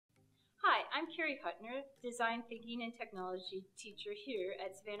I'm Karie Huttner, Design Thinking and Technology teacher here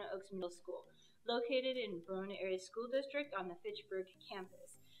at Savanna Oaks Middle School, located in Verona Area School District on the Fitchburg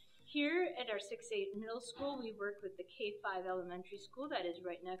campus. Here at our 6-8 middle school, we work with the K-5 elementary school that is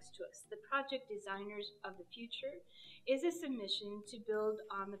right next to us. The project Designers of the Future is a submission to build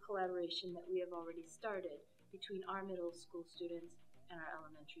on the collaboration that we have already started between our middle school students and our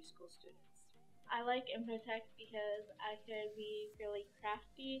elementary school students. I like infotech because I could be really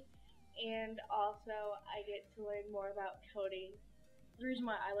crafty, and also I get to learn more about coding. The reason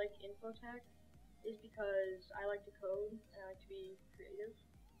why I like infotech is because I like to code and I like to be creative.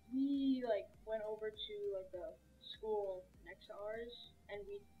 We went over to the school next to ours, and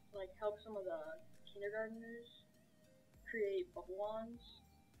we helped some of the kindergartners create bubble wands.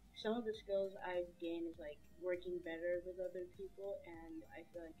 Some of the skills I've gained is working better with other people, and I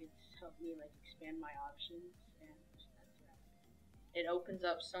feel like it's helped me expand my options, and that's that. It opens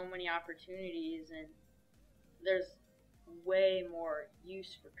up so many opportunities, and there's way more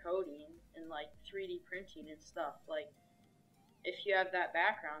use for coding and 3D printing and stuff. If you have that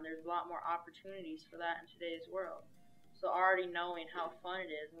background, there's a lot more opportunities for that in today's world. So already knowing how fun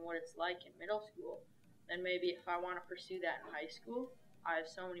it is and what it's like in middle school, then maybe if I want to pursue that in high school, I have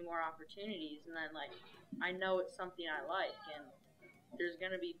so many more opportunities, and then I know it's something I like, and there's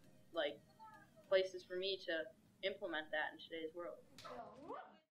gonna be places for me to implement that in today's world.